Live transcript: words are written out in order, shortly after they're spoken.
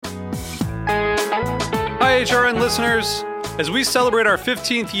HRN listeners. As we celebrate our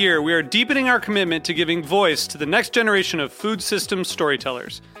 15th year, we are deepening our commitment to giving voice to the next generation of food systems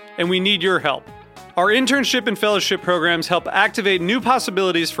storytellers, and we need your help. Our internship and fellowship programs help activate new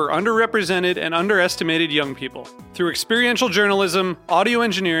possibilities for underrepresented and underestimated young people through experiential journalism, audio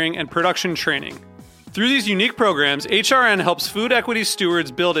engineering, and production training. Through these unique programs, HRN helps food equity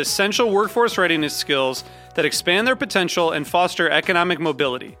stewards build essential workforce readiness skills that expand their potential and foster economic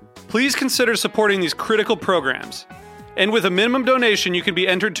mobility. Please consider supporting these critical programs. And with a minimum donation, you can be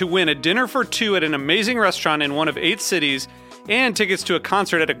entered to win a dinner for two at an amazing restaurant in one of 8 cities and tickets to a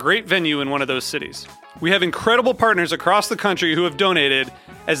concert at a great venue in one of those cities. We have incredible partners across the country who have donated,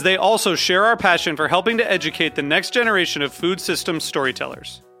 as they also share our passion for helping to educate the next generation of food systems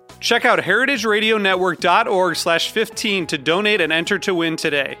storytellers. Check out heritageradionetwork.org/15 to donate and enter to win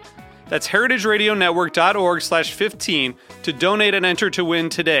today. That's heritageradionetwork.org/15 to donate and enter to win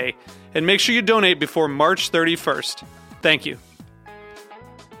today. And make sure you donate before March 31st. Thank you.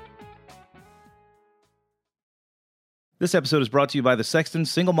 This episode is brought to you by the Sexton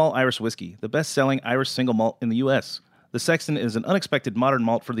Single Malt Irish Whiskey, the best-selling Irish single malt in the U.S. The Sexton is an unexpected modern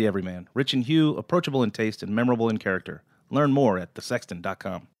malt for the everyman, rich in hue, approachable in taste, and memorable in character. Learn more at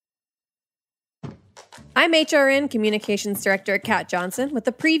thesexton.com. I'm HRN Communications Director Kat Johnson with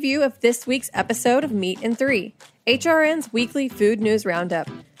a preview of this week's episode of Meat in 3, HRN's weekly food news roundup.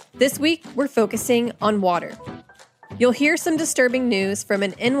 This week, we're focusing on water. You'll hear some disturbing news from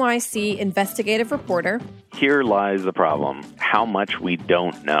an NYC investigative reporter. Here lies the problem: how much we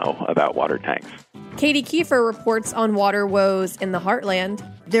don't know about water tanks. Katie Kiefer reports on water woes in the heartland.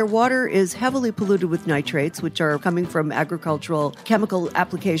 Their water is heavily polluted with nitrates, which are coming from agricultural chemical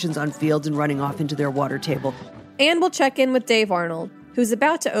applications on fields and running off into their water table. And we'll check in with Dave Arnold, who's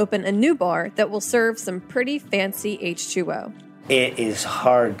about to open a new bar that will serve some pretty fancy H2O. It is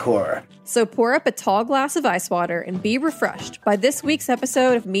hardcore. So pour up a tall glass of ice water and be refreshed by this week's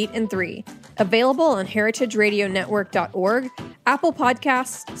episode of Meat in 3, available on heritageradionetwork.org, Apple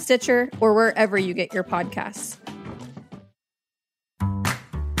Podcasts, Stitcher, or wherever you get your podcasts.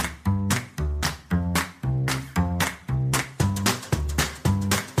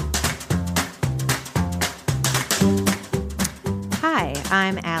 Hi,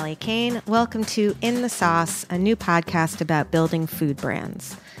 I'm Allie Kane. Welcome to In the Sauce, a new podcast about building food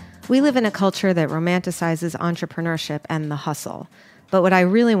brands. We live in a culture that romanticizes entrepreneurship and the hustle. But what I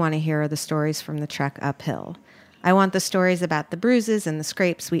really want to hear are the stories from the trek uphill. I want the stories about the bruises and the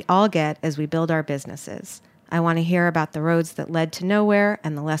scrapes we all get as we build our businesses. I want to hear about the roads that led to nowhere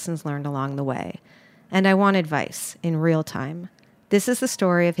and the lessons learned along the way. And I want advice in real time. This is the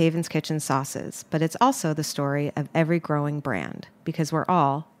story of Haven's Kitchen sauces, but it's also the story of every growing brand, because we're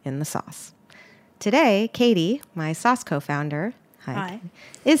all in the sauce. Today, Katie, my sauce co-founder, Hi.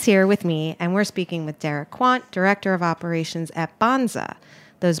 Is here with me, and we're speaking with Derek Quant, Director of Operations at Banza,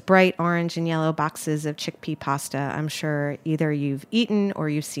 those bright orange and yellow boxes of chickpea pasta I'm sure either you've eaten or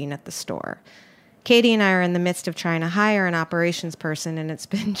you've seen at the store. Katie and I are in the midst of trying to hire an operations person, and it's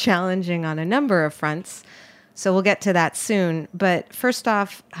been challenging on a number of fronts. So we'll get to that soon. But first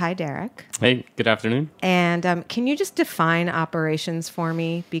off, hi, Derek. Hey, good afternoon. And can you just define operations for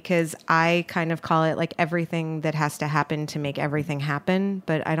me? Because I kind of call it like everything that has to happen to make everything happen,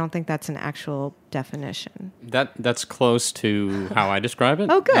 but I don't think that's an actual definition. That's close to how I describe it.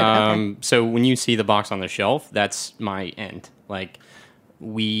 Oh, good. Okay. So when you see the box on the shelf, that's my end. Like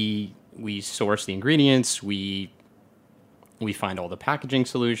we source the ingredients, we find all the packaging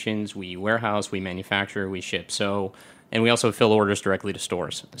solutions, we warehouse, we manufacture, we ship. So, and we also fill orders directly to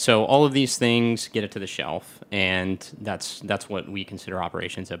stores. So all of these things get it to the shelf, and that's what we consider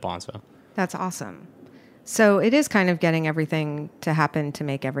operations at Banza. That's awesome. So it is kind of getting everything to happen to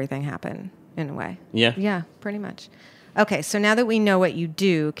make everything happen in a way. Yeah. Yeah, pretty much. Okay, so now that we know what you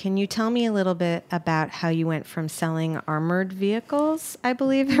do, can you tell me a little bit about how you went from selling armored vehicles, I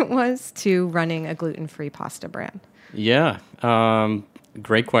believe it was, to running a gluten-free pasta brand? Yeah,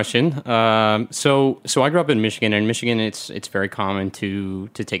 great question. So I grew up in Michigan, and in Michigan, it's very common to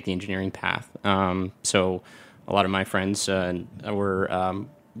take the engineering path. So a lot of my friends were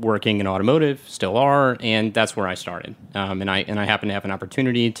working in automotive, still are, and that's where I started. And I happened to have an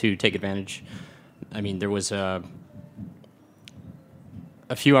opportunity to take advantage. I mean, there was a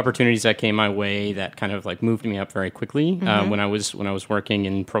few opportunities that came my way that kind of like moved me up very quickly when I was working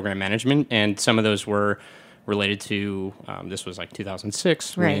in program management, and some of those were related to, this was like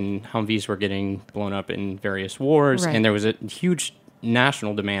 2006, right, when Humvees were getting blown up in various wars, right, and there was a huge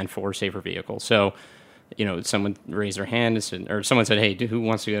national demand for safer vehicles. So someone raised their hand and said, or someone said, "Hey, who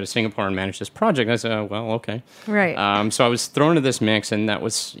wants to go to Singapore and manage this project?" And I said, "Oh, well, okay." Right. So I was thrown into this mix, and that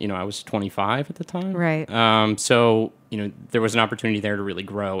was, I was 25 at the time. Right. So, there was an opportunity there to really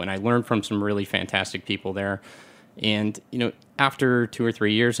grow, and I learned from some really fantastic people there. And, after 2 or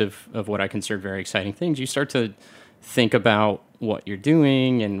 3 years of what I considered very exciting things, you start to think about what you're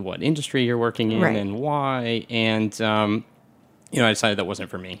doing and what industry you're working in and why. And, I decided that wasn't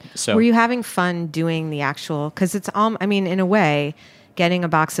for me. So were you having fun doing the actual, because it's all, in a way, getting a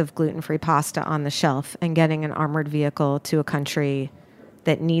box of gluten-free pasta on the shelf and getting an armored vehicle to a country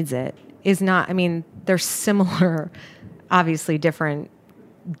that needs it is not, they're similar, obviously different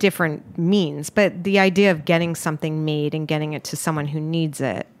means, but the idea of getting something made and getting it to someone who needs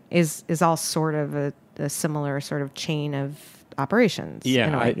it is all sort of a similar sort of chain of operations.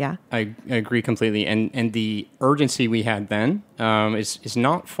 Yeah, I agree completely. And the urgency we had then is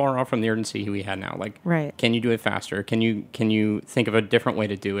not far off from the urgency we had now. Like, can you do it faster? Can you think of a different way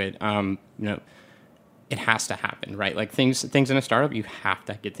to do it? It has to happen, right? Like things in a startup, you have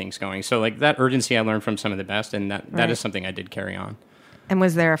to get things going. So like that urgency I learned from some of the best, and that is something I did carry on. And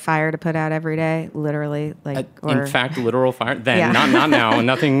was there a fire to put out every day, literally? In fact, literal fire. Then, not now.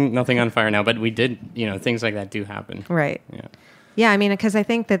 Nothing on fire now. But we did, things like that do happen. Right. Yeah. Because I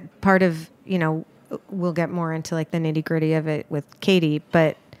think that part of, we'll get more into like the nitty gritty of it with Katie.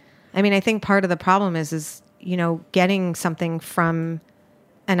 But I think part of the problem is getting something from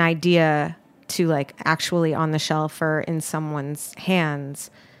an idea to like actually on the shelf or in someone's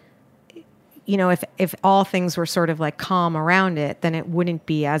hands. If all things were sort of like calm around it, then it wouldn't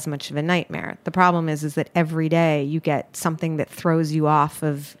be as much of a nightmare. The problem is that every day you get something that throws you off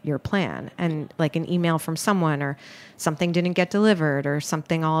of your plan, and like an email from someone, or something didn't get delivered, or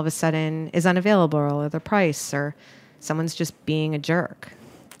something all of a sudden is unavailable, or the price, or someone's just being a jerk,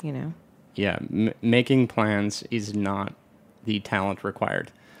 Yeah, making plans is not the talent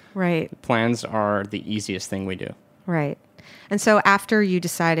required. Right. Plans are the easiest thing we do. Right. And so after you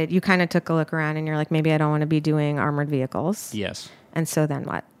decided, you kind of took a look around and you're like, maybe I don't want to be doing armored vehicles. Yes. And so then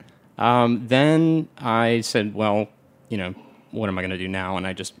what? Then I said, well, what am I going to do now? And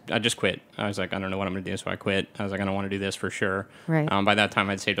I just quit. I was like, I don't know what I'm going to do. So I quit. I was like, I don't want to do this for sure. Right. By that time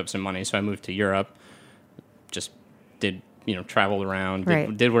I'd saved up some money. So I moved to Europe, just did, traveled around,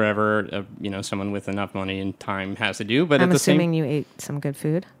 did wherever, someone with enough money and time has to do. But I'm assuming you ate some good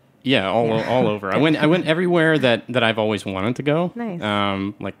food. Yeah, all over. I went everywhere that I've always wanted to go. Nice.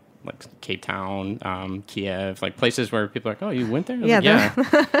 Like Cape Town, Kiev, like places where people are like, oh, you went there? Yeah.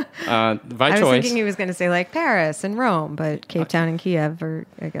 By I choice. was thinking he was going to say like Paris and Rome, but Cape Town and Kiev, or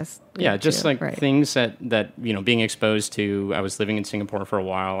I guess. Yeah, just things that being exposed to. I was living in Singapore for a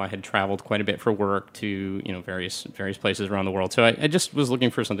while. I had traveled quite a bit for work to various places around the world. So I just was looking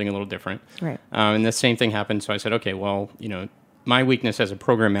for something a little different. Right. And the same thing happened. So I said, okay, well, my weakness as a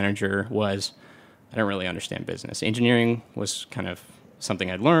program manager was I don't really understand business. Engineering was kind of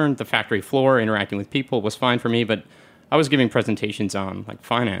something I'd learned. The factory floor, interacting with people was fine for me, but I was giving presentations on like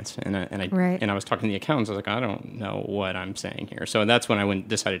finance, and I was talking to the accountants. I was like, I don't know what I'm saying here. So that's when I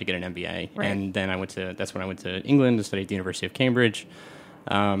decided to get an MBA, and then that's when I went to England to study at the University of Cambridge,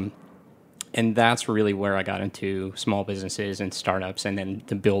 and that's really where I got into small businesses and startups, and then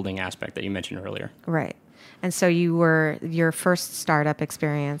the building aspect that you mentioned earlier. Right. And so your first startup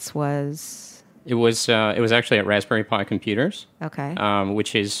experience was? It was actually at Raspberry Pi Computers. Okay.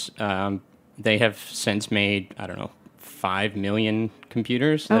 Which is, they have since made, 5 million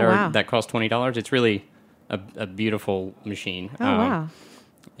computers that cost $20. It's really a beautiful machine. Oh, wow.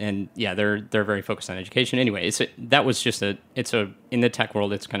 And yeah, they're very focused on education. Anyway, in the tech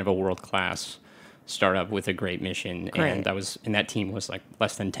world, it's kind of a world-class startup with a great mission. Great. And that team was like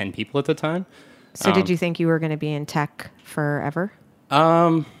less than 10 people at the time. So did you think you were going to be in tech forever?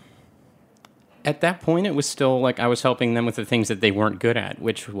 At that point, it was still like I was helping them with the things that they weren't good at,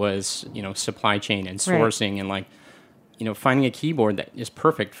 which was, supply chain and sourcing, and finding a keyboard that is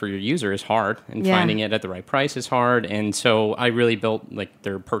perfect for your user is hard, and finding it at the right price is hard. And so I really built like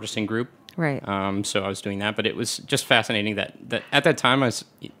their purchasing group. Right. So I was doing that, but it was just fascinating that at that time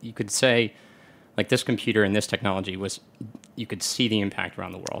you could say like this computer and this technology you could see the impact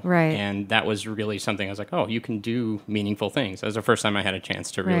around the world. Right. And that was really something I was like, oh, you can do meaningful things. That was the first time I had a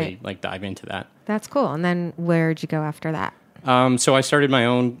chance to really like dive into that. That's cool. And then where'd you go after that? So I started my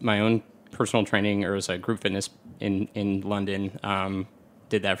own personal training, or it was a group fitness in London.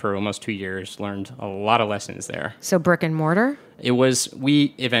 Did that for almost 2 years, learned a lot of lessons there. So brick and mortar? It was,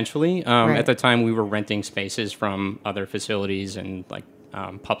 eventually, at the time we were renting spaces from other facilities and like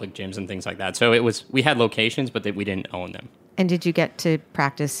public gyms and things like that. So we had locations, but we didn't own them. And did you get to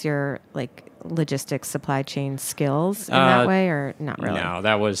practice your like logistics, supply chain skills in that way, or not really? No,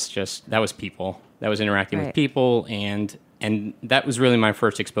 that was people. That was interacting Right. with people, and that was really my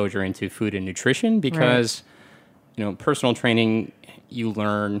first exposure into food and nutrition because, personal training, you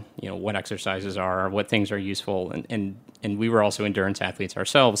learn, what exercises are, what things are useful, and we were also endurance athletes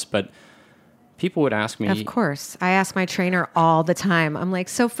ourselves, but people would ask me. Of course. I ask my trainer all the time. I'm like,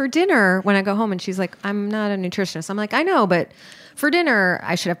 so for dinner, when I go home, and she's like, I'm not a nutritionist. I'm like, I know, but for dinner,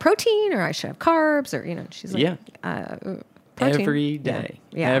 I should have protein or I should have carbs or, she's like, protein. Every day.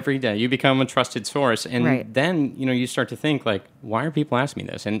 Yeah. Every day. You become a trusted source. And Right. then, you start to think like, why are people asking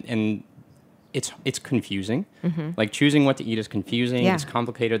me this? And it's confusing. Like choosing what to eat is confusing. Yeah. It's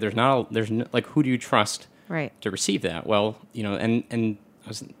complicated. There's no, who do you trust Right. to receive that? Well, and I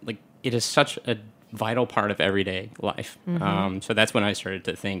was like, it is such a vital part of everyday life. So that's when I started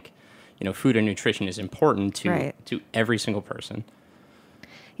to think, food and nutrition is important to every single person.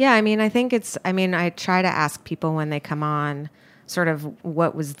 Yeah, I try to ask people when they come on sort of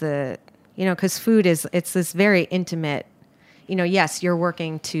what was because food it's this very intimate, yes, you're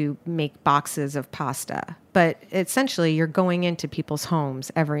working to make boxes of pasta, but essentially you're going into people's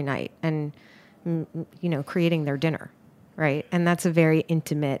homes every night and, creating their dinner, right? And that's a very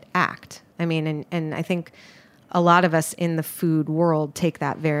intimate act. And I think a lot of us in the food world take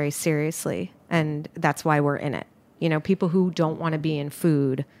that very seriously, and that's why we're in it. People who don't want to be in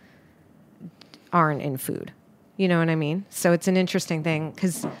food aren't in food. You know what I mean? So it's an interesting thing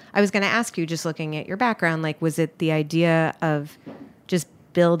because I was going to ask you, just looking at your background, like, was it the idea of just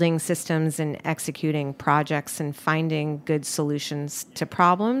building systems and executing projects and finding good solutions to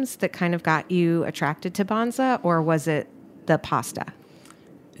problems that kind of got you attracted to Banza, or was it the pasta?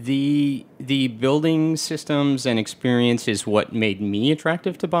 The building systems and experience is what made me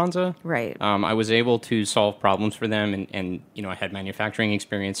attractive to Banza. Right. I was able to solve problems for them, and I had manufacturing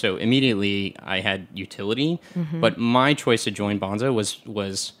experience, so immediately I had utility. But my choice to join Banza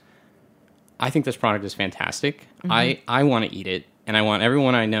was I think this product is fantastic. I want to eat it, and I want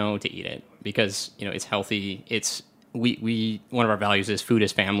everyone I know to eat it because it's healthy. It's we one of our values is food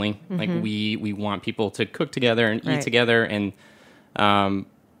is family. Like we want people to cook together and eat together, and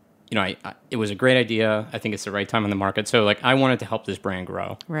it was a great idea. I think it's the right time on the market. So like I wanted to help this brand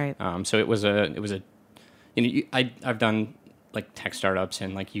grow. Right. So it was I've done like tech startups,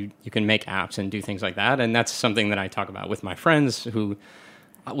 and like you can make apps and do things like that. And that's something that I talk about with my friends who,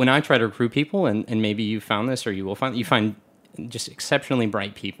 when I try to recruit people, and maybe you found this or you find just exceptionally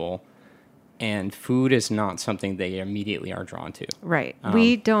bright people, and food is not something they immediately are drawn to. Right.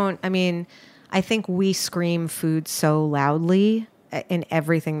 I think we scream food so loudly in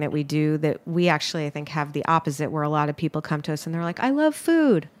everything that we do that we actually, I think, have the opposite, where a lot of people come to us and they're like, I love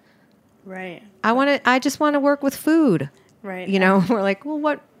food. Right. I just want to work with food. Right. We're like, well,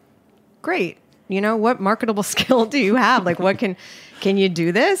 what? Great. What marketable skill do you have? Like, what can you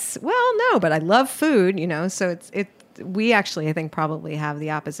do this? Well, no, but I love food, so we actually, I think, probably have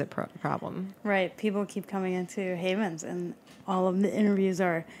the opposite problem. Right. People keep coming into Havens, and all of the interviews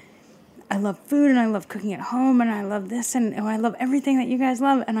are, I love food, and I love cooking at home, and I love this, and I love everything that you guys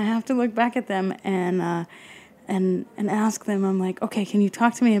love. And I have to look back at them and ask them, I'm like, okay, can you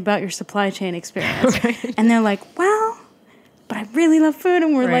talk to me about your supply chain experience? Right. And they're like, well, but I really love food,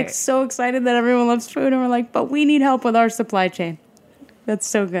 and we're like so excited that everyone loves food, and we're like, but we need help with our supply chain. That's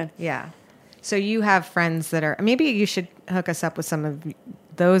so good. Yeah. So you have friends that are, maybe you should hook us up with some of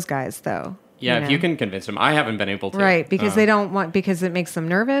those guys, though. Yeah, if you can convince them. I haven't been able to. Right, because they don't want, because it makes them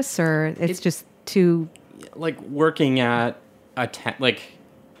nervous, or it's just too... Like working at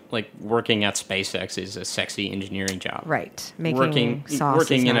working at SpaceX is a sexy engineering job. Right, making sauce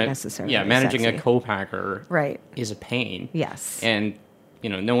is not necessarily managing sexy. a co-packer is a pain. Yes. And,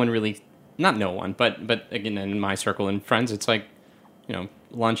 no one really, not no one, but again, in my circle and friends, it's like,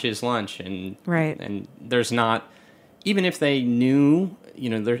 lunch is lunch. And, and there's not, even if they knew...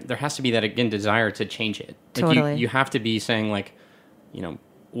 there has to be that, again, desire to change it. Like totally. You have to be saying, like,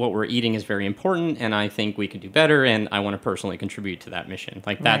 what we're eating is very important, and I think we could do better, and I want to personally contribute to that mission.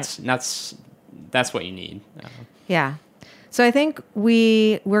 Like, that's what you need. Yeah. So I think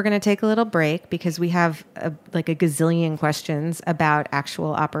we're going to take a little break because we have a gazillion questions about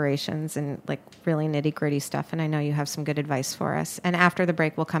actual operations and like really nitty gritty stuff. And I know you have some good advice for us. And after the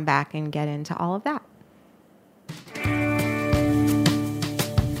break, we'll come back and get into all of that.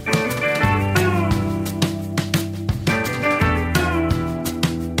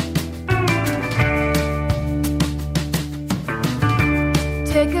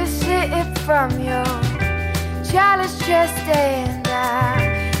 Take a sip from your chalice, just and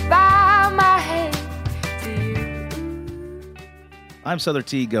I bow my head to you. I'm Souther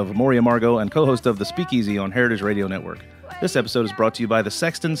Teague of Amoria Margot and co-host of The Speakeasy on Heritage Radio Network. This episode is brought to you by the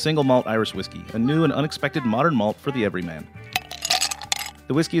Sexton Single Malt Irish Whiskey, a new and unexpected modern malt for the everyman.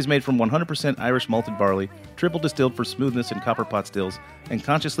 The whiskey is made from 100% Irish malted barley, triple distilled for smoothness in copper pot stills, and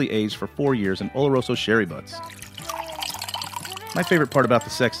consciously aged for 4 years in Oloroso sherry butts. My favorite part about the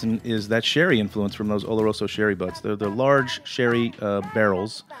Sexton is that sherry influence from those Oloroso sherry butts. They're the large sherry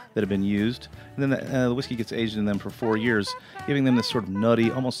barrels that have been used, and then the whiskey gets aged in them for 4 years, giving them this sort of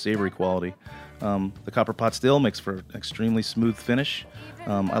nutty, almost savory quality. The copper pot still makes for an extremely smooth finish.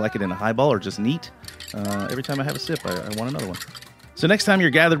 I like it in a highball or just neat. Every time I have a sip, I want another one. So next time you're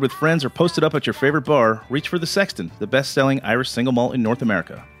gathered with friends or posted up at your favorite bar, reach for the Sexton, the best-selling Irish single malt in North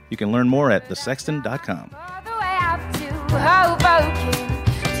America. You can learn more at thesexton.com.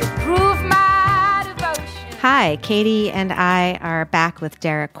 Hi, Katie and I are back with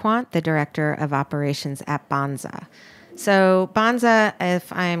Derek Quant, the Director of Operations at Banza. So Banza,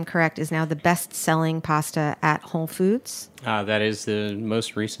 if I'm correct, is now the best-selling pasta at Whole Foods. That is the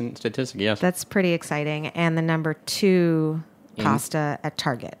most recent statistic, yes. That's pretty exciting. And the number 2 pasta at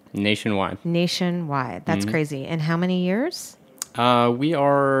Target. Nationwide. That's crazy. In how many years? I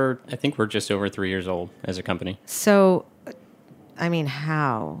think we're just over 3 years old as a company. So, I mean,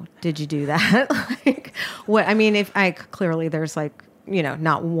 how did you do that? Clearly there's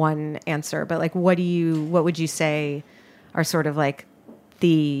not one answer, but what would you say are sort of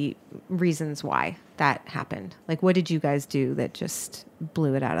the reasons why that happened? What did you guys do that just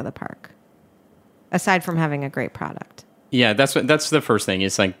blew it out of the park? Aside from having a great product. Yeah, that's the first thing.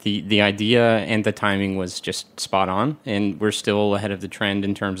 It's the idea and the timing was just spot on, and we're still ahead of the trend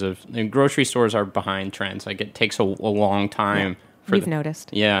in terms of grocery stores are behind trends. It takes a long time. Yeah. We've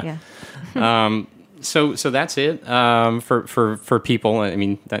noticed. Yeah. So that's it for people. I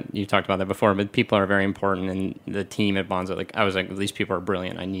mean, that you talked about that before, but people are very important, and the team at Banza. I was like, these people are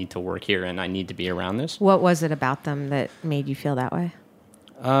brilliant. I need to work here, and I need to be around this. What was it about them that made you feel that way?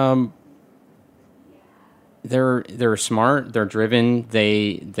 They're smart. They're driven.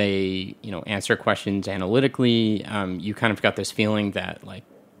 They answer questions analytically. You kind of got this feeling that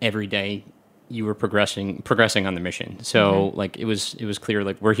every day you were progressing on the mission. So it was clear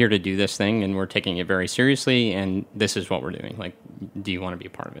we're here to do this thing and we're taking it very seriously and this is what we're doing. Do you want to be a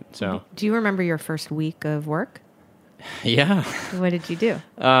part of it? So do you remember your first week of work? Yeah. What did you do?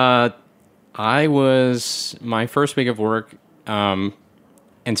 I was my first week of work, and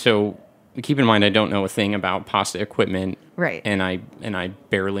so. Keep in mind, I don't know a thing about pasta equipment, right? And I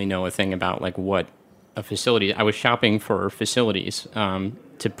barely know a thing about what a facility. I was shopping for facilities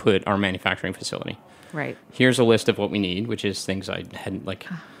to put our manufacturing facility. Right. Here's a list of what we need, which is things I hadn't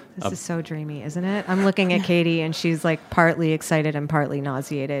This is so dreamy, isn't it? I'm looking at Katie, and she's partly excited and partly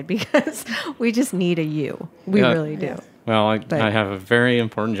nauseated because we just need a you. We really do. Well, I have a very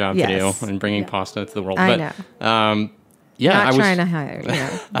important job to do in bringing pasta to the world. I know. Yeah, trying to hire.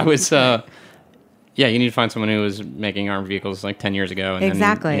 I was. You need to find someone who was making armored vehicles 10 years ago. And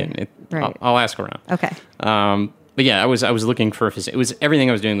exactly. Then, right. I'll ask around. Okay. But yeah, I was looking for it was everything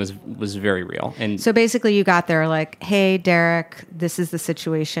I was doing was very real. And so basically, you got there hey, Derek, this is the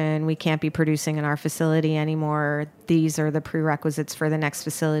situation. We can't be producing in our facility anymore. These are the prerequisites for the next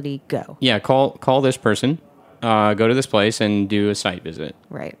facility. Go. Yeah. Call this person. Go to this place and do a site visit.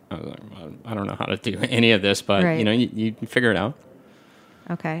 Right. I was like, I don't know how to do any of this, but you figure it out.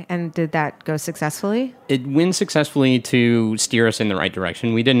 Okay. And did that go successfully? It went successfully to steer us in the right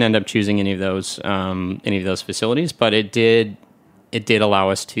direction. We didn't end up choosing any of those facilities, but it did allow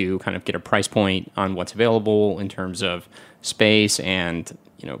us to kind of get a price point on what's available in terms of space and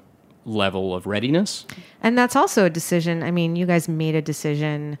level of readiness. And that's also a decision. I mean, you guys made a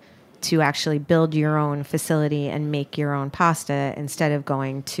decision to actually build your own facility and make your own pasta instead of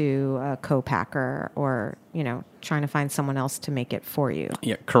going to a co-packer or, trying to find someone else to make it for you.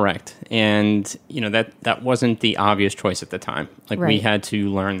 Yeah, correct. And, that wasn't the obvious choice at the time. We had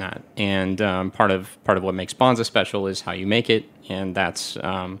to learn that. And part of what makes Banza special is how you make it. And that's,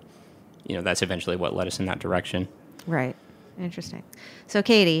 that's eventually what led us in that direction. Right. Interesting. So,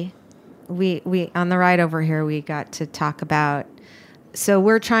 Katie, we on the ride over here, we got to talk about. So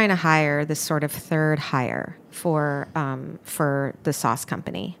we're trying to hire this sort of third hire for the sauce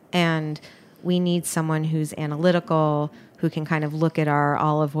company, and we need someone who's analytical, who can kind of look at our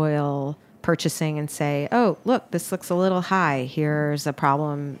olive oil purchasing and say, "Oh, look, this looks a little high. Here's a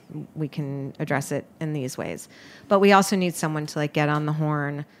problem. We can address it in these ways." But we also need someone to get on the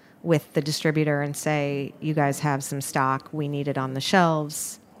horn with the distributor and say, "You guys have some stock. We need it on the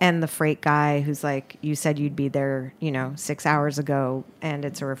shelves." And the freight guy who's you said you'd be there, 6 hours ago, and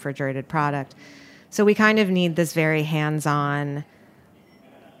it's a refrigerated product. So we kind of need this very hands-on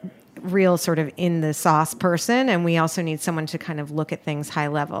real sort of in the sauce person, and we also need someone to kind of look at things high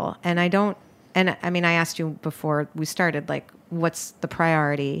level. And I asked you before we started, like, what's the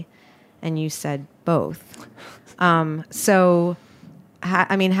priority? And you said both. What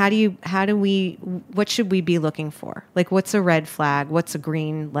should we be looking for? Like, what's a red flag? What's a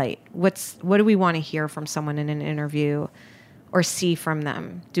green light? What do we want to hear from someone in an interview or see from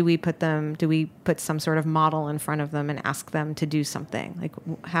them? Do we put some sort of model in front of them and ask them to do something? Like,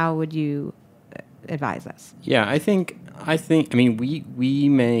 how would you advise us? Yeah, I mean, we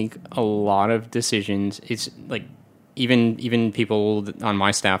make a lot of decisions. It's like, even people on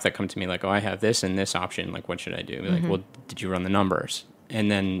my staff that come to me like, oh, I have this and this option. Like, what should I do? Like, well, did you run the numbers?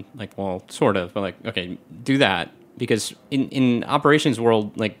 And then like, well, sort of, but like, okay, do that. Because in operations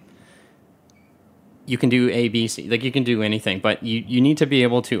world, like, you can do A, B, C, like you can do anything, but you need to be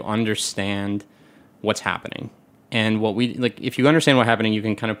able to understand what's happening. And what we, like, if you understand what's happening, you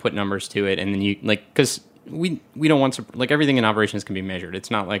can kind of put numbers to it. And then you, like, because we don't want to, like, everything in operations can be measured.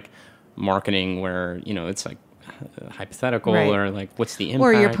 It's not like marketing where, it's like, hypothetical, right? Or like, what's the impact?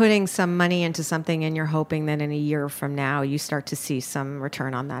 Or you're putting some money into something and you're hoping that in a year from now you start to see some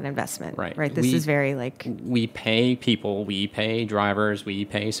return on that investment. Right. This is very like, we pay people, we pay drivers, we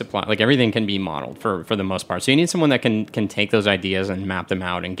pay supply, like everything can be modeled for the most part. So you need someone that can take those ideas and map them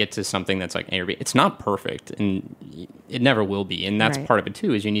out and get to something that's like A or B. It's not perfect, and it never will be. And that's part of it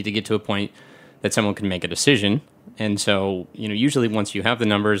too, is you need to get to a point that someone can make a decision. And so, usually once you have the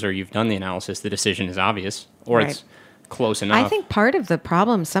numbers or you've done the analysis, the decision is obvious or it's close enough. I think part of the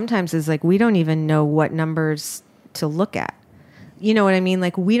problem sometimes is like, we don't even know what numbers to look at. You know what I mean?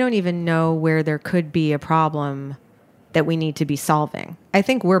 Like, we don't even know where there could be a problem that we need to be solving. I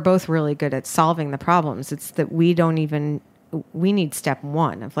think we're both really good at solving the problems. It's that we need step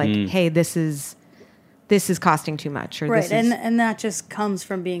one of like, hey, this is costing too much. Or right. This is, and that just comes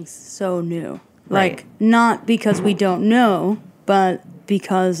from being so new. Like, not because we don't know, but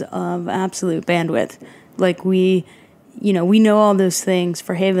because of absolute bandwidth. Like, we know all those things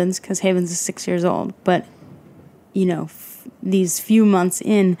for Havens because Havens is 6 years old. But, these few months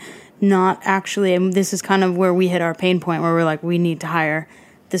in, not actually, and this is kind of where we hit our pain point where we're like, we need to hire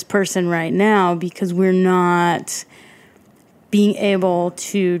this person right now because we're not being able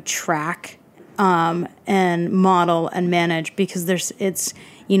to track and model and manage because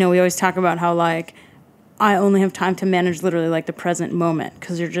we always talk about how, like, I only have time to manage literally, like, the present moment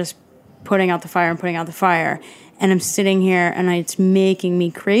because you're just putting out the fire. And I'm sitting here, and it's making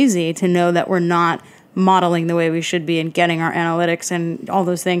me crazy to know that we're not modeling the way we should be and getting our analytics and all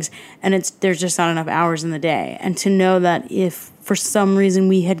those things. And there's just not enough hours in the day. And to know that if for some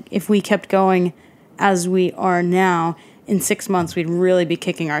reason if we kept going as we are now, in 6 months, we'd really be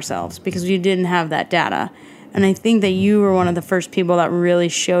kicking ourselves because we didn't have that data. And I think that you were one of the first people that really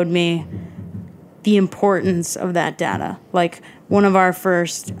showed me the importance of that data. Like, one of our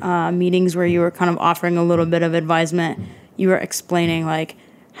first meetings where you were kind of offering a little bit of advisement, you were explaining, like,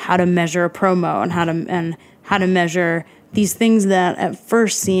 how to measure a promo and how to measure these things that at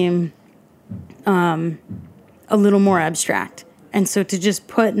first seem a little more abstract. And so to just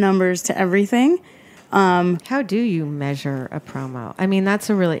put numbers to everything. How do you measure a promo? I mean,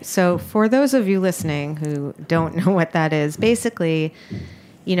 so for those of you listening who don't know what that is, basically,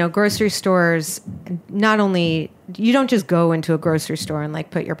 grocery stores, not only, you don't just go into a grocery store and like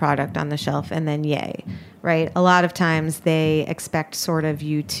put your product on the shelf and then yay, right? A lot of times they expect sort of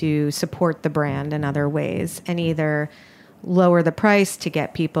you to support the brand in other ways and either lower the price to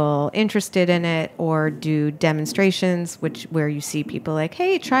get people interested in it or do demonstrations, where you see people like,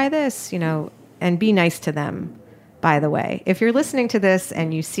 hey, try this, and be nice to them. By the way, if you're listening to this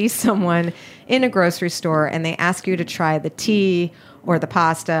and you see someone in a grocery store and they ask you to try the tea or the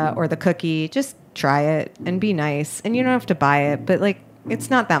pasta or the cookie, just try it and be nice. And you don't have to buy it, but like,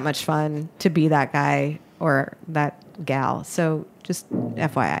 it's not that much fun to be that guy or that gal. So just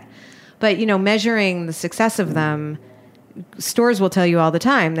FYI. But, measuring the success of them, stores will tell you all the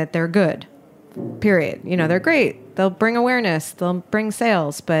time that they're good. Period. They're great. They'll bring awareness. They'll bring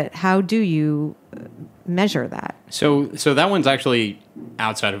sales. But how do you measure that? So that one's actually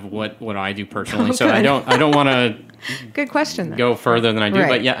outside of what I do personally. So I don't want to good question go further than I do. Right.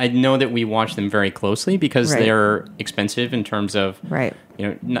 But yeah, I know that we watch them very closely because they're expensive in terms of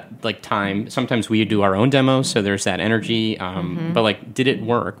not, like, time. Sometimes we do our own demos, so there's that energy. But like, did it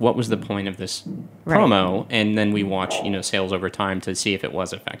work? What was the point of this promo? And then we watch sales over time to see if it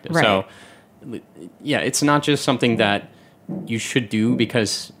was effective. Right. So yeah, it's not just something that you should do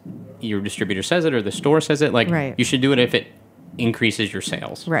because your distributor says it or the store says it. Like, you should do it if it increases your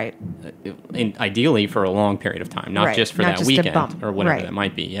sales. Right. And ideally for a long period of time, not Right. just for Not that just a weekend bump. or whatever Right. that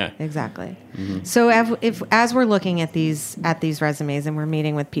might be. Yeah. Exactly. So if as we're looking at these resumes and we're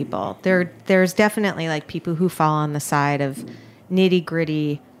meeting with people, there's definitely like people who fall on the side of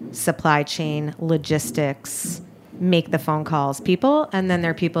nitty-gritty supply chain logistics, make the phone calls people, and then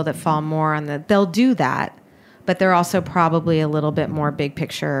there are people that fall more on they'll do that, but they're also probably a little bit more big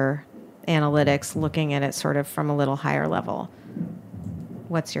picture analytics, looking at it sort of from a little higher level.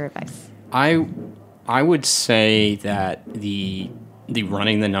 What's your advice? I would say that the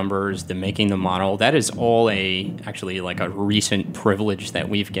running the numbers, the making the model, that is all actually like a recent privilege that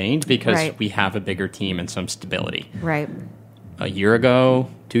we've gained because Right. we have a bigger team and some stability. Right. A year ago,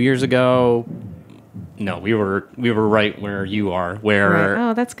 2 years ago, no, we were right where you are. Where Right.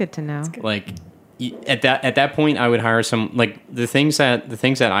 Oh, that's good to know. like at that point, I would hire some like the things that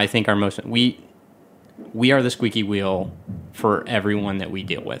I think are most we are the squeaky wheel for everyone that we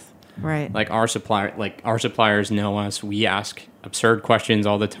deal with. Right. Like our suppliers know us. We ask absurd questions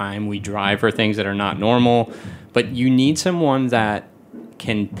all the time. We drive for things that are not normal. But you need someone that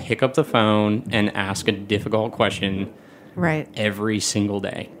can pick up the phone and ask a difficult question Right. every single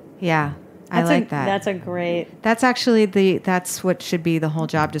day. Yeah. I like that. That's a great. That's actually that's what should be the whole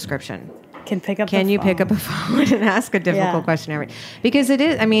job description. Can pick up. Can the you phone. pick up a phone and ask a difficult Yeah. question because it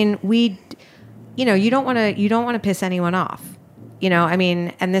is, I mean, you don't want to piss anyone off. I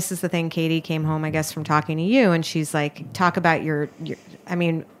mean, and this is the thing. Katie came home, I guess, from talking to you, and she's like, talk about your I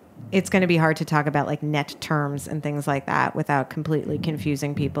mean, it's going to be hard to talk about like net terms and things like that without completely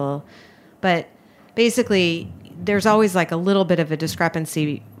confusing people. But basically, there's always like a little bit of a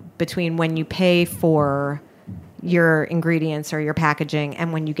discrepancy between when you pay for your ingredients or your packaging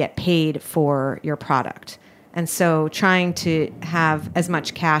and when you get paid for your product. And so trying to have as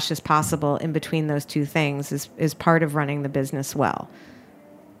much cash as possible in between those two things is part of running the business well.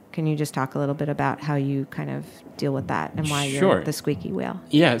 Can you just talk a little bit about how you kind of deal with that and why Sure. you're the squeaky wheel?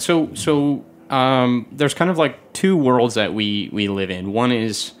 Yeah. So there's kind of like two worlds that we live in. One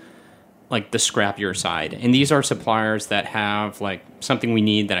is like the scrappier side. And these are suppliers that have like something we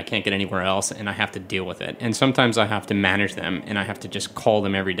need that I can't get anywhere else and I have to deal with it. And sometimes I have to manage them and I have to just call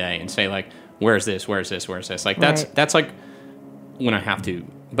them every day and say like, where's this? Where's this? Where's this? Like that's like when I have to.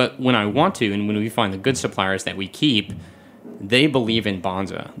 But when I want to and when we find the good suppliers that we keep, they believe in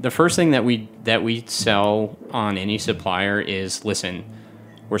Bonza. The first thing that we sell on any supplier is, listen,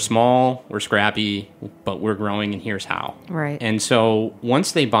 we're small, we're scrappy, but we're growing, and here's how. Right. And so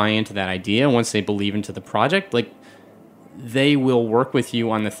once they buy into that idea, once they believe into the project, like they will work with you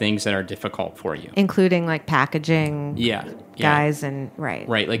on the things that are difficult for you, including like packaging, guys, and right.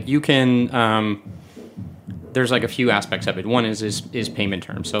 Like you can. There's like a few aspects of it. One is payment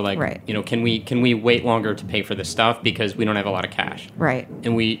terms. So like, right. Can we wait longer to pay for this stuff because we don't have a lot of cash? Right.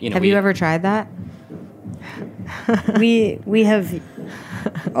 And have you ever tried that? We have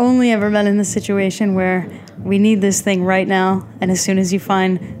only ever been in the situation where we need this thing right now, and as soon as you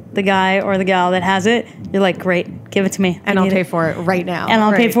find the guy or the gal that has it, you're like, great, give it to me. And I'll pay for it right now. And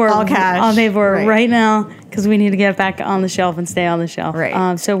I'll pay for it all cash. I'll pay for it right now because we need to get it back on the shelf and stay on the shelf.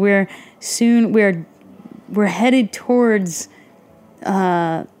 Right. So we're headed towards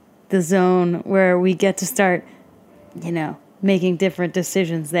the zone where we get to start, making different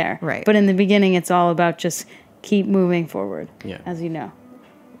decisions there. Right. But in the beginning, it's all about just keep moving forward. Yeah. As you know.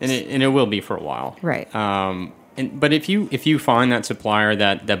 And it will be for a while. Right. But if you find that supplier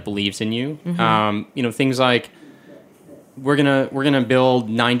that believes in you, Mm-hmm. Things like we're gonna build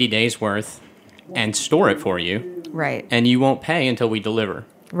 90 days worth and store it for you. Right. And you won't pay until we deliver.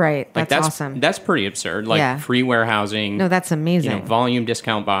 Right. Like That's awesome. That's pretty absurd. Like free warehousing. No, that's amazing. Volume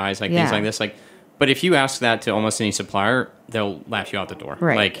discount buys, like things like this. Like, but if you ask that to almost any supplier, they'll laugh you out the door.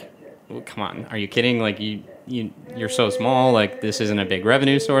 Right. Like, well, come on, are you kidding? Like you're so small. Like this isn't a big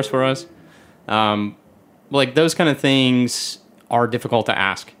revenue source for us. Like those kind of things are difficult to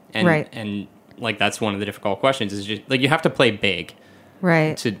ask. And, right. And like that's one of the difficult questions is just like you have to play big.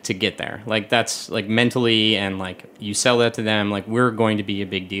 Right. To get there. Like that's like mentally and like you sell that to them, like we're going to be a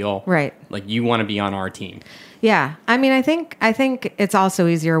big deal. Right. Like you want to be on our team. Yeah. I mean, I think it's also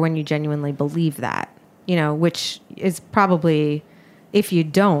easier when you genuinely believe that, which is probably, if you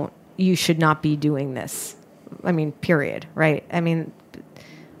don't, you should not be doing this. I mean, period. Right. I mean,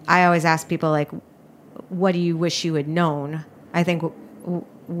 I always ask people like, what do you wish you had known? I think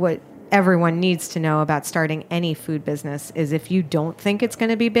what everyone needs to know about starting any food business is if you don't think it's going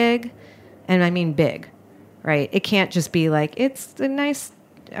to be big, and I mean big, right? It can't just be like, it's a nice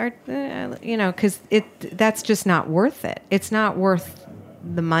art, because that's just not worth it. It's not worth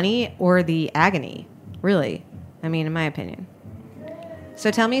the money or the agony, really. I mean, in my opinion.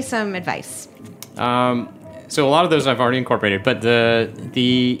 So tell me some advice. So a lot of those I've already incorporated, but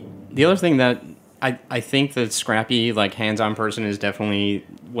the other thing that I think the scrappy, like, hands-on person is definitely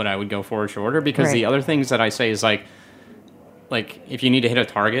what I would go for shorter, because the other things that I say is like if you need to hit a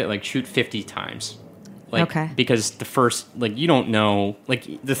target, like, shoot 50 times. Like, because the first, like, you don't know,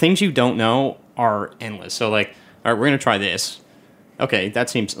 like, the things you don't know are endless. So, like, all right, we're going to try this. Okay, that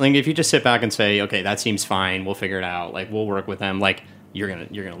seems, like, if you just sit back and say, okay, that seems fine, we'll figure it out, like, we'll work with them, like, you're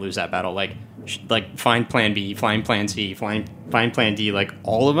gonna lose that battle. Like find plan B, find plan C, find plan D, like,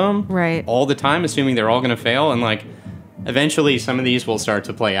 all of them, right, all the time, assuming they're all gonna fail, and, like, eventually some of these will start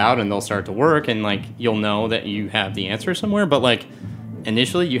to play out and they'll start to work, and, like, you'll know that you have the answer somewhere, but, like,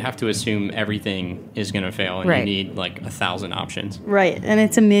 initially you have to assume everything is gonna fail, and you need, like, 1,000 options. Right, and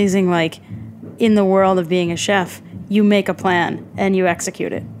it's amazing, like, in the world of being a chef, you make a plan and you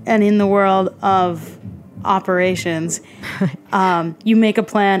execute it, and in the world of operations, you make a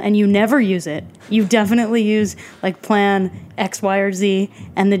plan and you never use it. You definitely use, like, plan X, Y, or Z,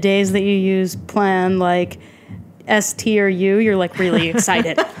 and the days that you use plan, like, S, T, or U, you're, like, really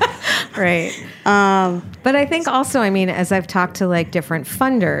excited. Right. But I think also, I mean, as I've talked to, like, different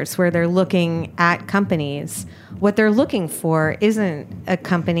funders where they're looking at companies, what they're looking for isn't a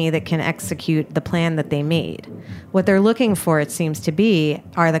company that can execute the plan that they made. What they're looking for, it seems to be,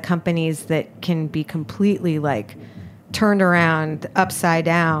 are the companies that can be completely, like, turned around upside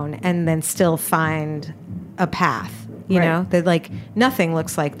down and then still find a path. You know, that, like, nothing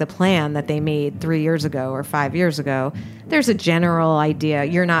looks like the plan that they made 3 years ago or 5 years ago. There's a general idea.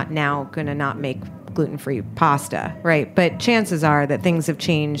 You're not now going to not make gluten-free pasta, right? But chances are that things have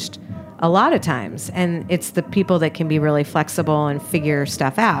changed a lot of times, and it's the people that can be really flexible and figure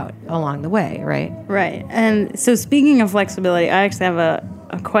stuff out along the way, right? Right. And so, speaking of flexibility, I actually have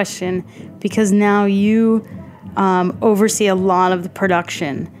a question, because now you oversee a lot of the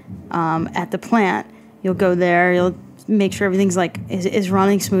production at the plant. You'll go there, you'll make sure everything's, like, is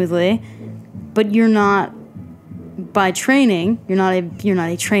running smoothly, but you're not, by training, you're not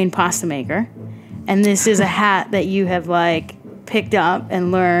a trained pasta maker, and this is a hat that you have, like, picked up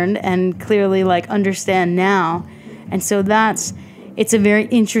and learned and clearly, like, understand now. And so it's a very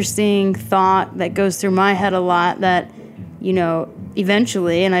interesting thought that goes through my head a lot, that, you know,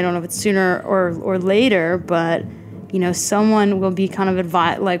 eventually, and I don't know if it's sooner or later, but, you know, someone will be kind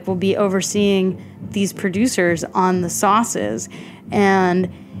of will be overseeing these producers on the sauces.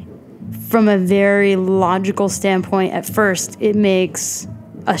 And from a very logical standpoint, at first, it makes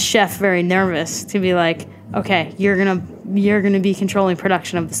a chef very nervous to be like, okay, you're gonna be controlling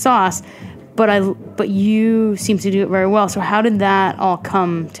production of the sauce, but you seem to do it very well. So how did that all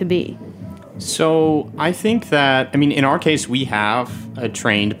come to be? So I think that, I mean, in our case, we have a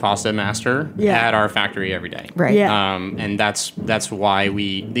trained pasta master at our factory every day. Right. Yeah. And that's why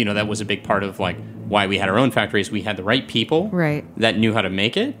we, you know, that was a big part of, like, why we had our own factories. We had the right people that knew how to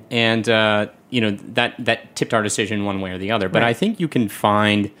make it. And, you know, that tipped our decision one way or the other. But I think you can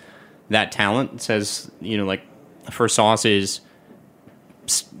find that talent. It says, you know, like, for sauces,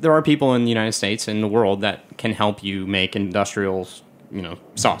 there are people in the United States and the world that can help you make industrial, you know,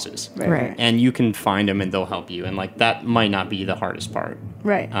 sauces. Right. And you can find them and they'll help you. And, like, that might not be the hardest part.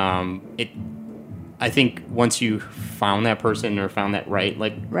 Right. I think once you found that person or found that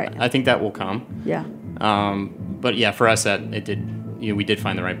I think that will come. Yeah. But yeah, for us, we did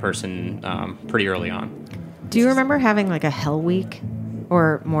find the right person pretty early on. Do you remember having, like, a hell week?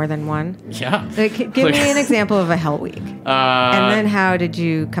 Or more than one? Yeah. Like, give me an example of a hell week. And then how did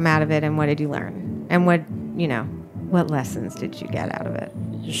you come out of it, and what did you learn? And what lessons did you get out of it?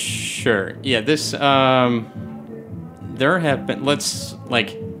 Sure. Yeah, this, there have been,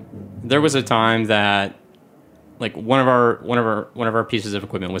 there was a time that, like, one of our pieces of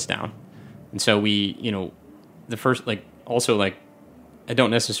equipment was down. And so we, you know, the first, like, also, like, I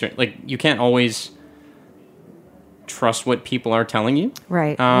don't necessarily, like, you can't always trust what people are telling you.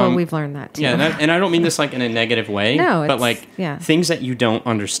 Right. Well, we've learned that too. Yeah, and I don't mean this, like, in a negative way. No, but, like, things that you don't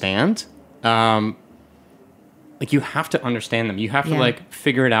understand, like, you have to understand them. You have to like,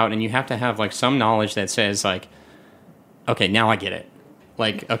 figure it out, and you have to have, like, some knowledge that says, like, okay, now I get it.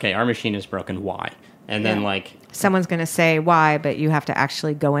 Like, okay, our machine is broken. Why? And then, like, someone's going to say why, but you have to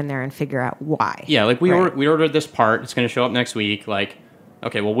actually go in there and figure out why. Yeah, like, we ordered this part. It's going to show up next week. Like,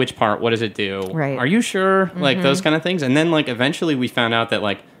 okay, well, which part? What does it do? Right. Are you sure? Mm-hmm. Like, those kind of things. And then, like, eventually we found out that,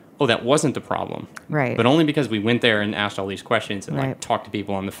 like, oh, that wasn't the problem. Right. But only because we went there and asked all these questions and, like, talked to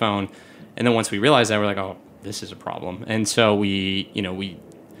people on the phone. And then once we realized that, we're like, oh, this is a problem. And so we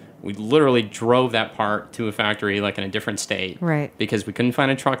We literally drove that part to a factory like in a different state, Right. Because we couldn't find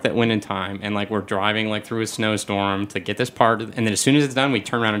a truck that went in time, and like we're driving like through a snowstorm to get this part, and then as soon as it's done, we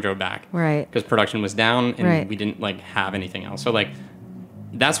turn around and drove back, Right. Because production was down and Right. we didn't like have anything else. So like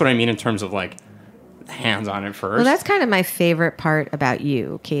that's what I mean in terms of like hands on it first. Well, that's kind of my favorite part about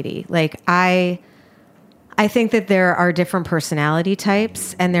you, Katie. Like I think that there are different personality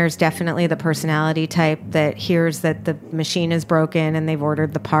types, and there's definitely the personality type that hears that the machine is broken and they've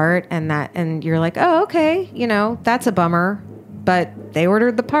ordered the part, and you're like, oh, okay, that's a bummer, but they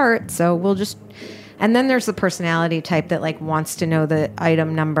ordered the part, so we'll just. And then there's the personality type that like wants to know the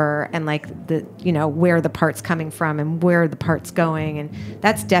item number and like the where the part's coming from and where the part's going, and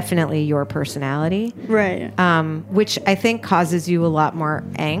that's definitely your personality, Right. which I think causes you a lot more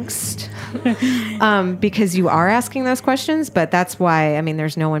angst because you are asking those questions. But that's why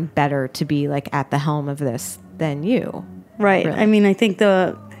there's no one better to be like at the helm of this than you. Right. Really. I mean, I think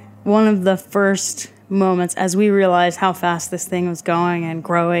one of the first moments as we realized how fast this thing was going and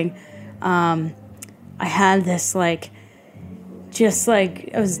growing, I had this I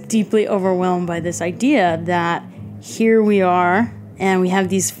was deeply overwhelmed by this idea that here we are and we have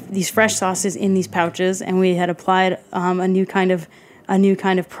these fresh sauces in these pouches, and we had applied a new kind of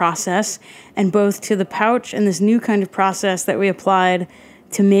process, and both to the pouch and this new kind of process that we applied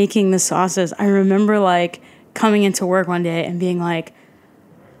to making the sauces. I remember coming into work one day and being like,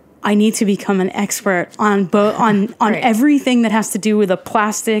 I need to become an expert on Right. everything that has to do with a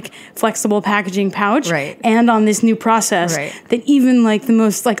plastic flexible packaging pouch, Right. and on this new process Right. that even the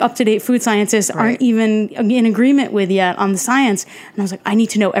most up-to-date food scientists aren't even in agreement with yet on the science. And I was like, I need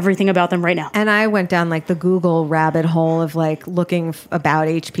to know everything about them right now. And I went down the Google rabbit hole of looking about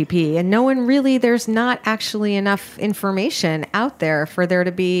HPP, and there's not actually enough information out there for there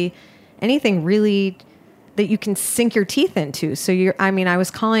to be anything really that you can sink your teeth into. So I was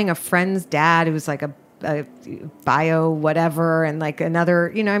calling a friend's dad who was like a bio whatever, and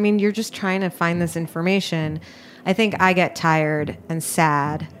another, you're just trying to find this information. I think I get tired and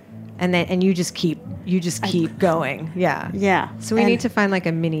sad, and you just keep going. Yeah. Yeah. So we need to find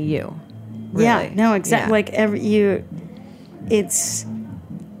a mini you. Really. Yeah, no, exactly.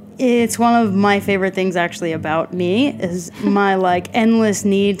 It's one of my favorite things actually about me is my endless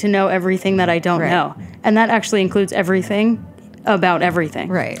need to know everything that I don't know. And that actually includes everything about everything.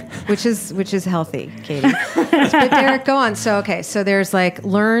 Right. Which is healthy, Katie. But Derek, go on. So there's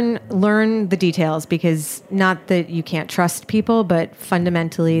learn the details, because not that you can't trust people, but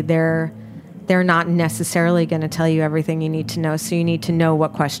fundamentally they're not necessarily going to tell you everything you need to know. So you need to know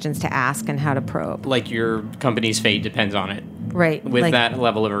what questions to ask and how to probe. Your company's fate depends on it. Right. With that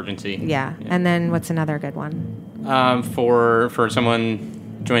level of urgency. Yeah. And then what's another good one? For someone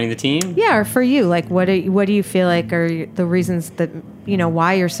joining the team? Yeah, or for you, what do you feel like are the reasons that,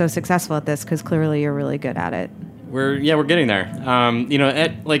 why you're so successful at this? Because clearly you're really good at it. We're getting there.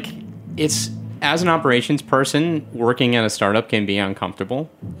 It's, as an operations person, working at a startup can be uncomfortable,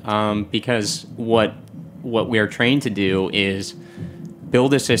 because what we are trained to do is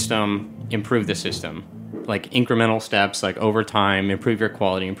build a system, improve the system, incremental steps, over time, improve your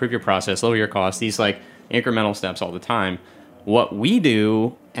quality, improve your process, lower your costs. These incremental steps all the time. What we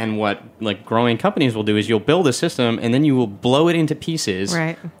do and what growing companies will do is you'll build a system and then you will blow it into pieces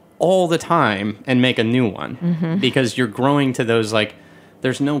all the time and make a new one, because you're growing to those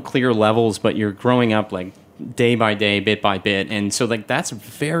there's no clear levels, but you're growing up day by day, bit by bit, and so that's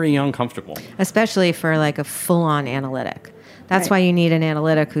very uncomfortable, especially for a full-on analytic. That's why you need an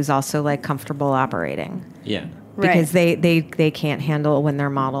analytic who's also comfortable operating. Yeah. Because they can't handle when their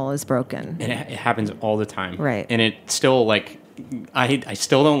model is broken. It happens all the time. Right. And it still I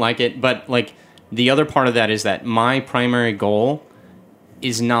still don't like it, but the other part of that is that my primary goal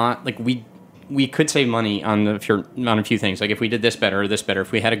is not we could save money on a few things. If we did this better,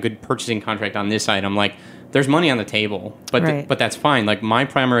 if we had a good purchasing contract on this item, there's money on the table, but but that's fine. My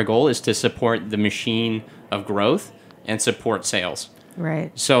primary goal is to support the machine of growth and support sales.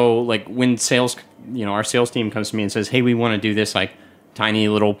 Right. So when sales, our sales team comes to me and says, "Hey, we want to do this tiny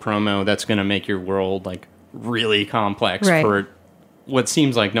little promo that's going to make your world really complex for what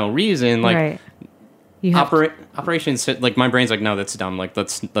seems like no reason." Operations, my brain's no, that's dumb.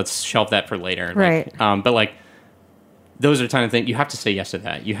 Let's shelve that for later. Right. But those are the kind of things you have to say yes to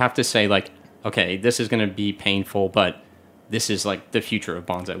that. You have to say okay, this is going to be painful, but this is the future of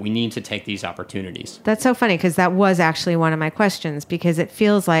Bonsai. We need to take these opportunities. That's so funny, because that was actually one of my questions, because it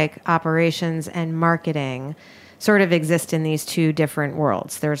feels like operations and marketing sort of exist in these two different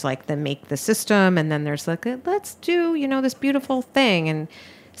worlds. There's the make the system, and then there's let's do, this beautiful thing. And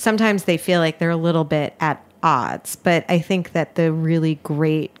sometimes they feel like they're a little bit at odds. But I think that the really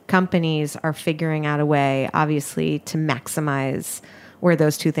great companies are figuring out a way, obviously, to maximize where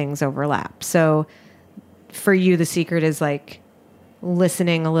those two things overlap. So for you, the secret is like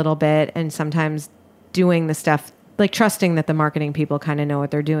listening a little bit and sometimes doing the stuff, like trusting that the marketing people kind of know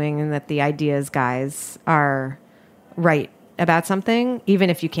what they're doing and that the ideas guys are right about something, even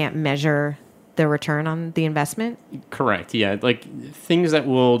if you can't measure the return on the investment. Correct. Yeah. Like things that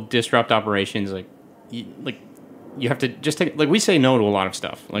will disrupt operations, like you have to just take, like we say no to a lot of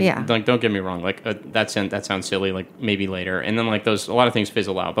stuff. Like, Yeah. like don't get me wrong. Like that sounds silly. Like maybe later, and then like a lot of things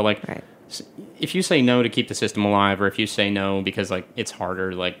fizzle out. But like, Right. if you say no to keep the system alive, or if you say no because like it's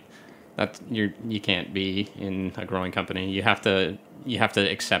harder, like you can't be in a growing company. You have to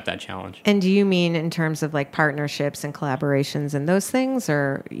accept that challenge. And do you mean in terms of like partnerships and collaborations and those things,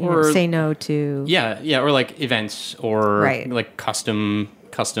 or you know, say no to? Yeah, or like events, or Right. like custom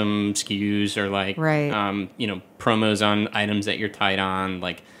SKUs, or like Right. Promos on items that you're tight on,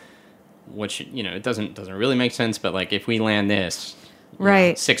 like which it doesn't really make sense, but like if we land this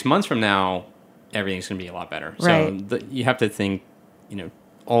Right. 6 months from now, everything's going to be a lot better. Right. So you have to think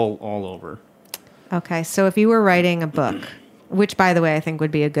all over. Okay, so if you were writing a book, which by the way I think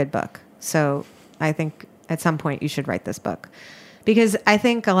would be a good book, so I think at some point you should write this book, because I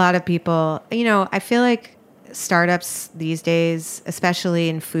think a lot of people, I feel like startups these days, especially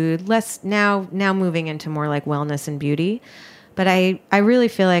in food, less now moving into more like wellness and beauty, but I really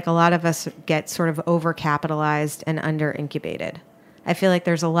feel like a lot of us get sort of overcapitalized and under incubated. I feel like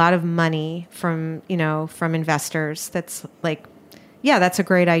there's a lot of money from investors that's like, yeah, that's a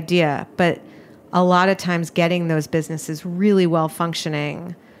great idea, but a lot of times getting those businesses really well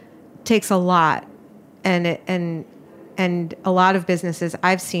functioning takes a lot, and a lot of businesses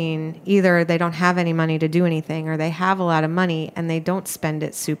I've seen, either they don't have any money to do anything, or they have a lot of money and they don't spend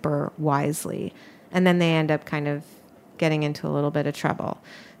it super wisely, and then they end up kind of getting into a little bit of trouble.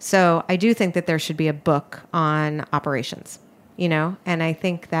 So I do think that there should be a book on operations, and I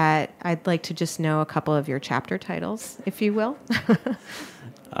think that I'd like to just know a couple of your chapter titles, if you will.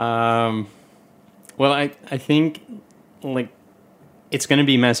 Well, I think like it's going to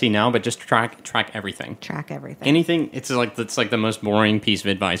be messy now, but just track everything. Track everything. Anything. It's like the most boring piece of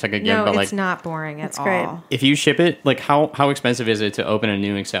advice I could give. No, but it's not boring at all. great. If you ship it, like how expensive is it to open a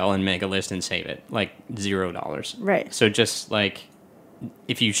new Excel and make a list and save it? Like $0. Right. So just like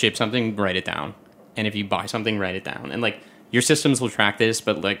if you ship something, write it down, and if you buy something, write it down, and like your systems will track this.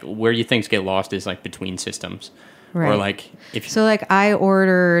 But like where you things get lost is like between systems. Right. Or like if So like I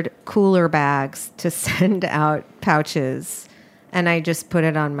ordered cooler bags to send out pouches, and I just put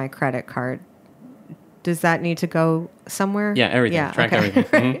it on my credit card. Does that need to go somewhere? Yeah, everything. Yeah, Track okay.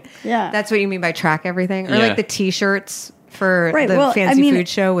 everything. Mhm. Yeah. That's what you mean by track everything? Or Yeah. like the T-shirts for Right, the well, fancy I mean- food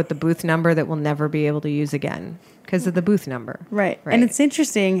show with the booth number that we'll never be able to use again because of the booth number. Right. And it's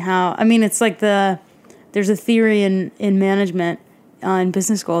interesting how, it's like there's a theory in management, in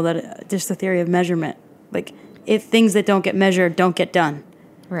business school, that just the theory of measurement. Like if things that don't get measured don't get done.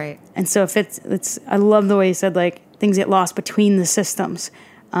 Right. And so if it's I love the way you said like things get lost between the systems.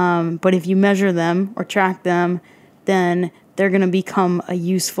 But if you measure them or track them, then they're going to become a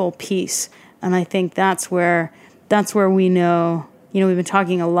useful piece. And I think that's where we know, we've been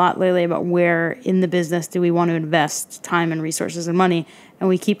talking a lot lately about where in the business do we want to invest time and resources and money. And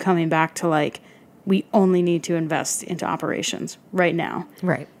we keep coming back to like, we only need to invest into operations right now.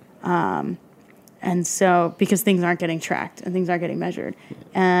 Right. And so, because things aren't getting tracked and things aren't getting measured.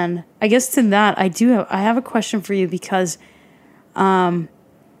 And I guess to that, I have a question for you, because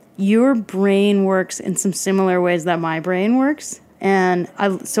your brain works in some similar ways that my brain works. And I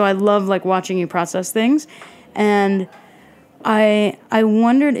love like watching you process things. And I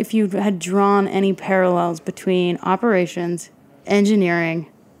wondered if you had drawn any parallels between operations, engineering,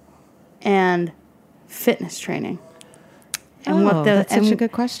 and fitness training. And that's such a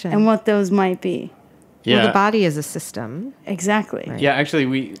good question. And what those might be. Yeah. Well, the body is a system. Exactly. Right. Yeah, actually,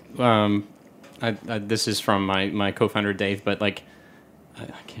 we. This is from my co-founder Dave, but like, I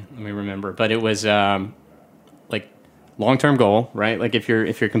can't let me remember. But it was like long-term goal, right? Like if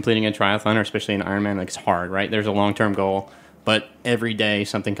you're completing a triathlon, or especially an Ironman, like it's hard, right? There's a long-term goal, but every day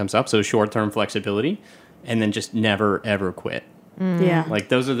something comes up. So short-term flexibility, and then just never ever quit. Yeah. Like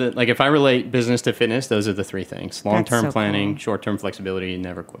those are the, like if I relate business to fitness, those are the three things: long-term so planning, cool. short-term flexibility, and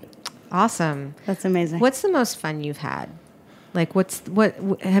never quit. Awesome. That's amazing. What's the most fun you've had? Like, what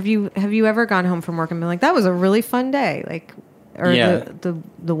have you ever gone home from work and been like, that was a really fun day? Like, or Yeah.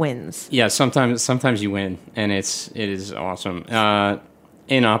 the wins. Yeah, sometimes you win, and it is awesome.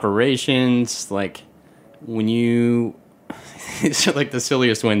 In operations, like when you, it's like the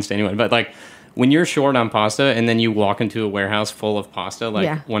silliest wins to anyone, but like when you're short on pasta and then you walk into a warehouse full of pasta, like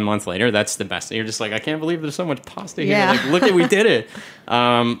Yeah. 1 month later, that's the best. You're just like, I can't believe there's so much pasta here. Yeah. Like, look at, we did it.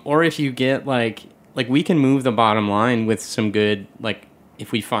 Or if you get like we can move the bottom line with some good, like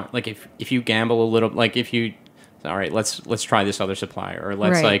if we find, like if you gamble a little, like if you, all right, let's try this other supplier, or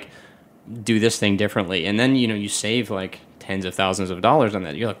let's Right. like do this thing differently. And then, you save like tens of thousands of dollars on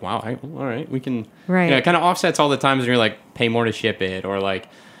that. You're like, wow, all right, we can, Right. it kind of offsets all the times when you're like, pay more to ship it, or like,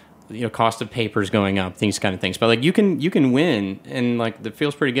 cost of papers going up, these kind of things. But like you can win, and like it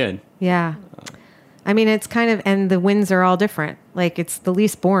feels pretty good. Yeah. I mean, it's kind of, and the wins are all different. Like, it's the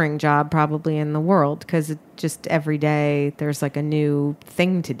least boring job probably in the world, because it just every day there's like a new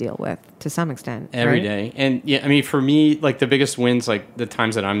thing to deal with to some extent. Every right? day. And yeah, I mean, for me, like the biggest wins, like the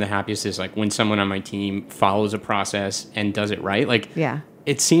times that I'm the happiest is like when someone on my team follows a process and does it right. Like, Yeah.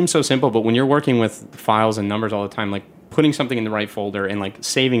 it seems so simple, but when you're working with files and numbers all the time, like putting something in the right folder and like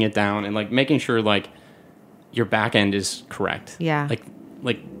saving it down and like making sure like your back end is correct. Yeah.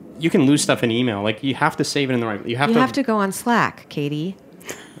 Like you can lose stuff in email. Like you have to save it in the right. You have to go on Slack, Katie.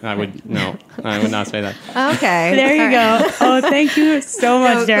 I would not say that. Okay. There you go. Oh, thank you so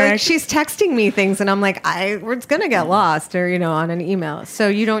much, No, Derek. like, she's texting me things, and I'm like, it's gonna get lost, or on an email. So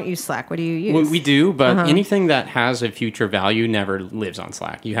you don't use Slack. What do you use? Well, we do, but Uh-huh. anything that has a future value never lives on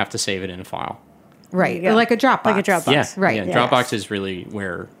Slack. You have to save it in a file. Right, Yeah. like a Dropbox. Like a Dropbox. Yeah, Right. Yeah. Yes. Dropbox is really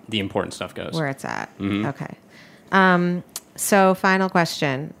where the important stuff goes. Where it's at. Mhm. Okay. So final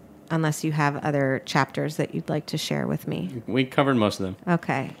question, unless you have other chapters that you'd like to share with me. We covered most of them.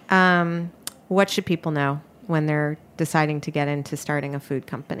 Okay. What should people know when they're deciding to get into starting a food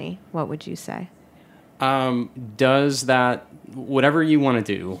company? What would you say? Does that, whatever you want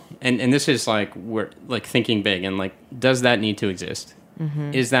to do, and this is like we're like thinking big, and like, does that need to exist?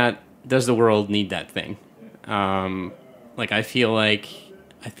 Mm-hmm. Does the world need that thing? Like I feel like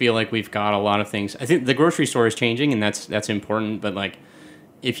we've got a lot of things. I think the grocery store is changing, and that's important. But like,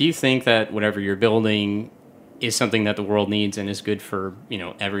 if you think that whatever you're building is something that the world needs and is good for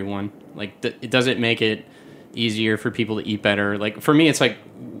everyone, like does it make it easier for people to eat better? Like for me, it's like,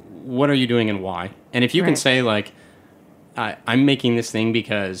 what are you doing and why? And if you can Right. say like, I'm making this thing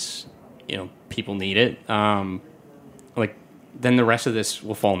because people need it, like then the rest of this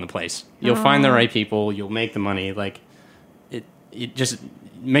will fall into place. You'll find the right people. You'll make the money. Like it just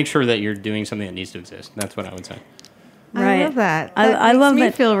make sure that you're doing something that needs to exist. That's what I would say. I love that. I love me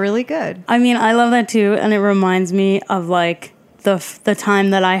that. Feel really good. I mean, I love that too, and it reminds me of like the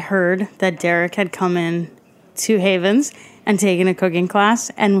time that I heard that Derek had come in to Havens and taken a cooking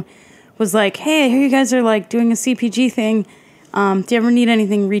class and was like, "Hey, I hear you guys are like doing a CPG thing. Do you ever need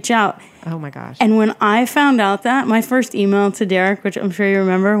anything? Reach out." Oh my gosh. And when I found out that, my first email to Derek, which I'm sure you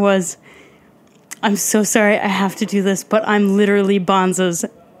remember, was, "I'm so sorry I have to do this, but I'm literally Bonza's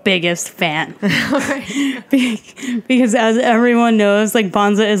biggest fan." Because as everyone knows, like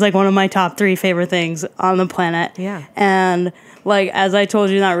Bonza is like one of my top 3 favorite things on the planet. Yeah. And like, as I told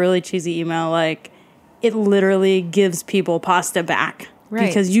you in that really cheesy email, like it literally gives people pasta back. Right.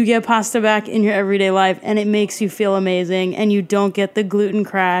 Because you get pasta back in your everyday life and it makes you feel amazing and you don't get the gluten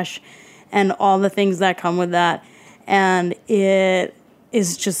crash and all the things that come with that. And it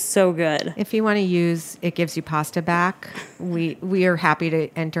is just so good. If you want to use it gives you pasta back, we are happy to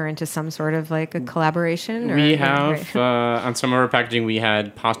enter into some sort of like a collaboration. We have on some of our packaging, we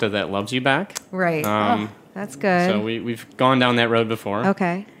had pasta that loves you back. Right. That's good. So we've gone down that road before.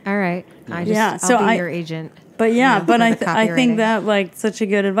 Okay. All right. So I'll be your agent. But yeah, for but the I think copywriting. that like such a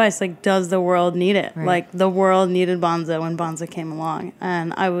good advice. Like, does the world need it? Right. Like the world needed Bonza when Bonza came along,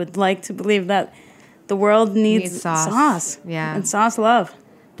 and I would like to believe that the world needs sauce. Yeah. And sauce love.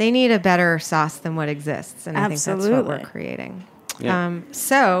 They need a better sauce than what exists, and I think that's what we're Absolutely. creating. Yeah.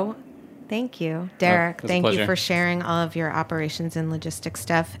 So, thank you, Derek. it was a Thank you pleasure. for sharing all of your operations and logistics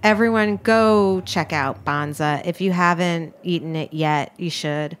stuff. Everyone, go check out Bonza. If you haven't eaten it yet, you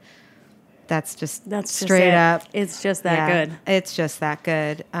should. That's just straight it. up. It's just that good. It's just that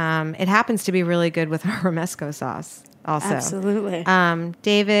good. It happens to be really good with our romesco sauce also. Absolutely.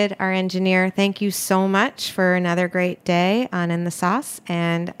 David, our engineer, thank you so much for another great day on In the Sauce,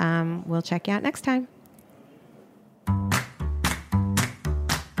 and we'll check you out next time.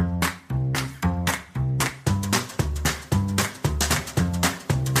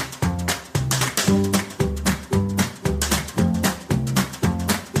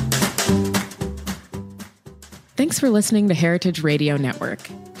 Thanks for listening to Heritage Radio Network,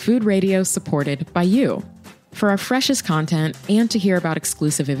 food radio supported by you. For our freshest content and to hear about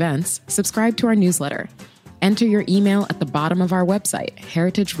exclusive events, subscribe to our newsletter. Enter your email at the bottom of our website,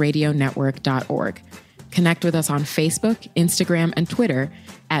 heritageradionetwork.org. Connect with us on Facebook, Instagram, and Twitter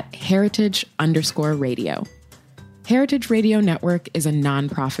at heritage_radio. Heritage Radio Network is a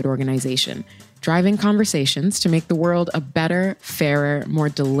nonprofit organization driving conversations to make the world a better, fairer, more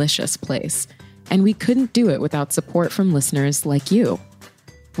delicious place. And we couldn't do it without support from listeners like you.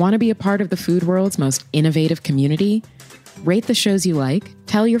 Want to be a part of the food world's most innovative community? Rate the shows you like,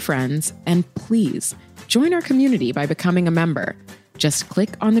 tell your friends, and please join our community by becoming a member. Just click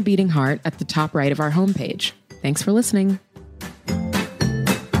on the beating heart at the top right of our homepage. Thanks for listening.